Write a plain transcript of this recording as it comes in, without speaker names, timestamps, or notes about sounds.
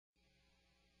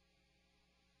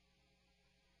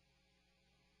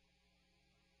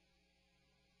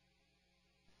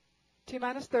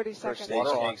T-minus 30 First seconds.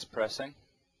 stage tanks pressing.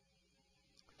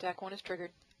 Deck 1 is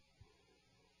triggered.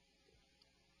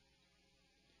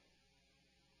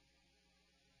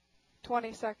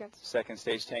 Seconds. Second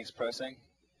stage tanks pressing.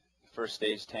 First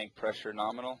stage tank pressure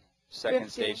nominal.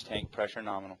 Second 15. stage tank pressure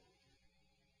nominal.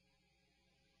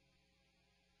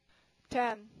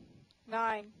 10,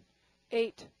 9,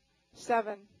 8,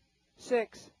 7,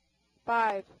 6,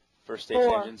 5, First stage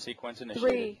 4, engine sequence initiated.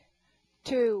 3,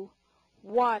 2,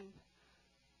 1.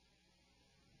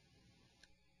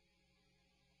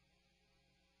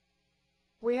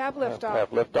 We have liftoff. Have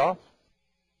liftoff.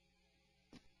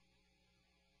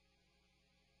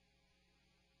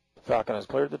 Falcon has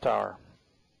cleared the tower.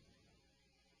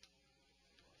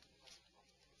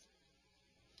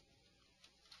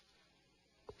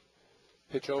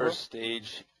 Pitch over. First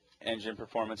stage engine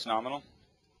performance nominal.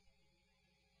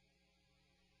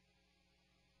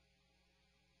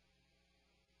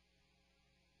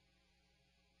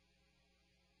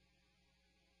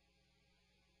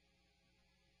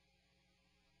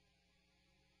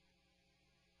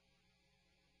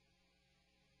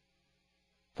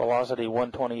 Velocity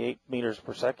 128 meters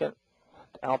per second.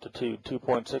 Altitude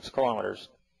 2.6 kilometers.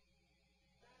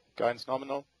 Guidance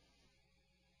nominal.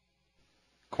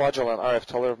 Kwaджелейн RF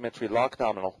telemetry lock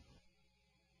nominal.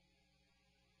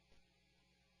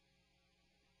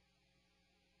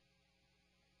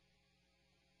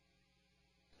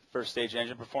 First stage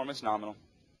engine performance nominal.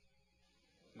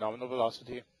 Nominal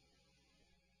velocity.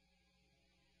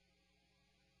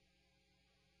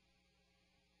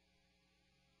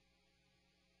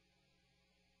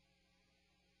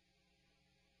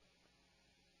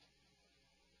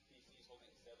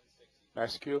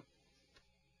 Max Q.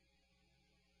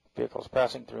 Vehicles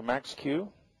passing through max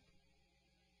Q.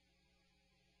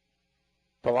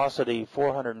 Velocity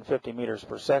 450 meters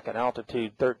per second.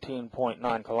 Altitude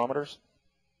 13.9 kilometers.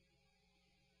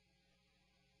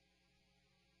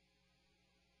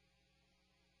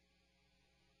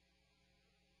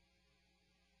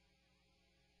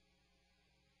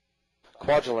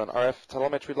 Kwaджелейн RF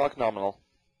telemetry lock nominal.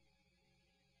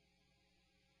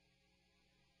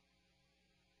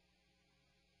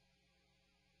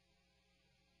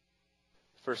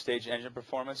 First stage engine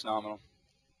performance nominal.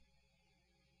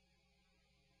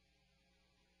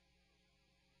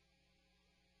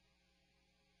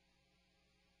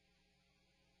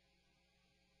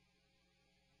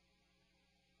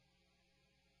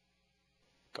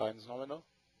 Guidance nominal.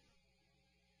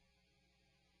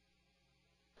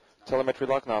 Telemetry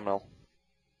lock nominal.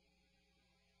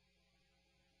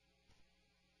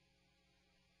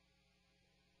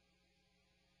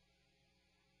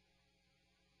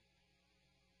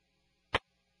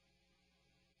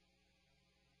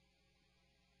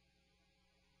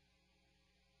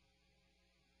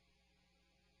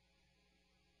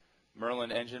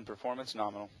 Merlin engine performance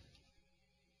nominal.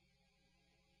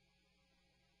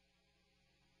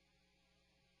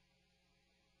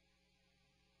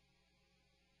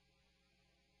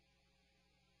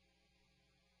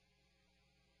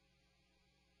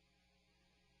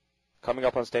 Coming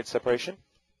up on stage separation.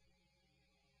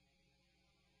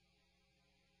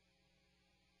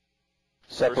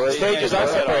 Separate. Stages are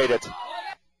separated.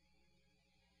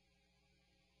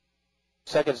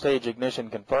 Second stage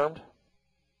ignition confirmed.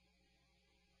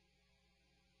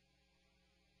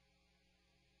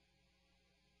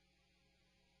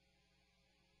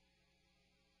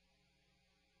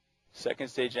 Second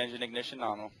stage engine ignition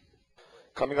nominal.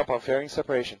 Coming up on fairing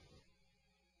separation.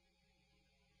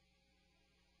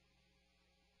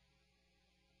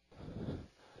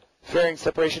 Fairing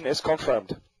separation is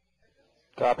confirmed.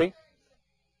 Copy.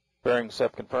 Bearing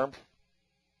sep confirmed.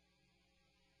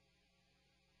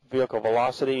 Vehicle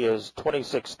velocity is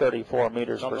 2634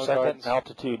 meters per second. Guidance.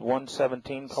 Altitude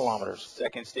 117 kilometers.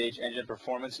 Second stage engine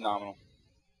performance nominal.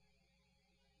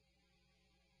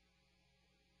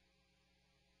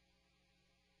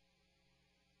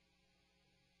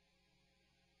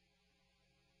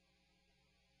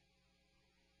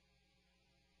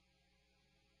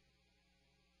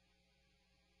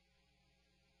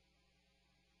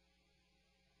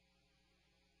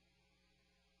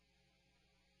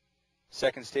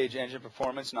 Second stage engine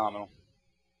performance nominal.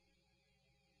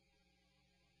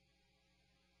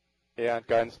 And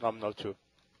guidance nominal 2.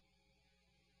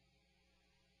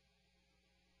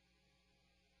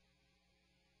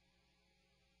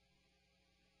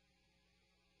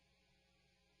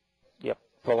 Yep.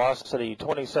 Velocity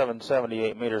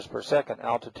 2778 meters per second.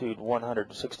 Altitude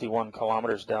 161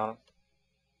 kilometers down.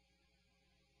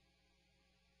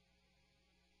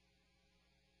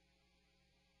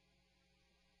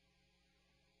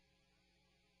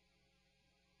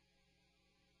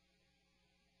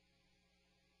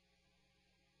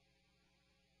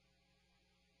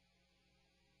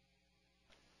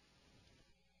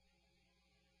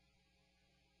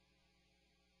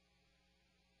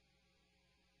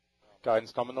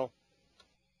 Guidance nominal.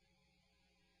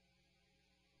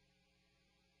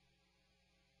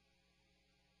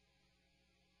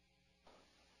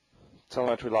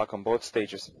 Telemetry lock on both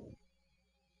stages.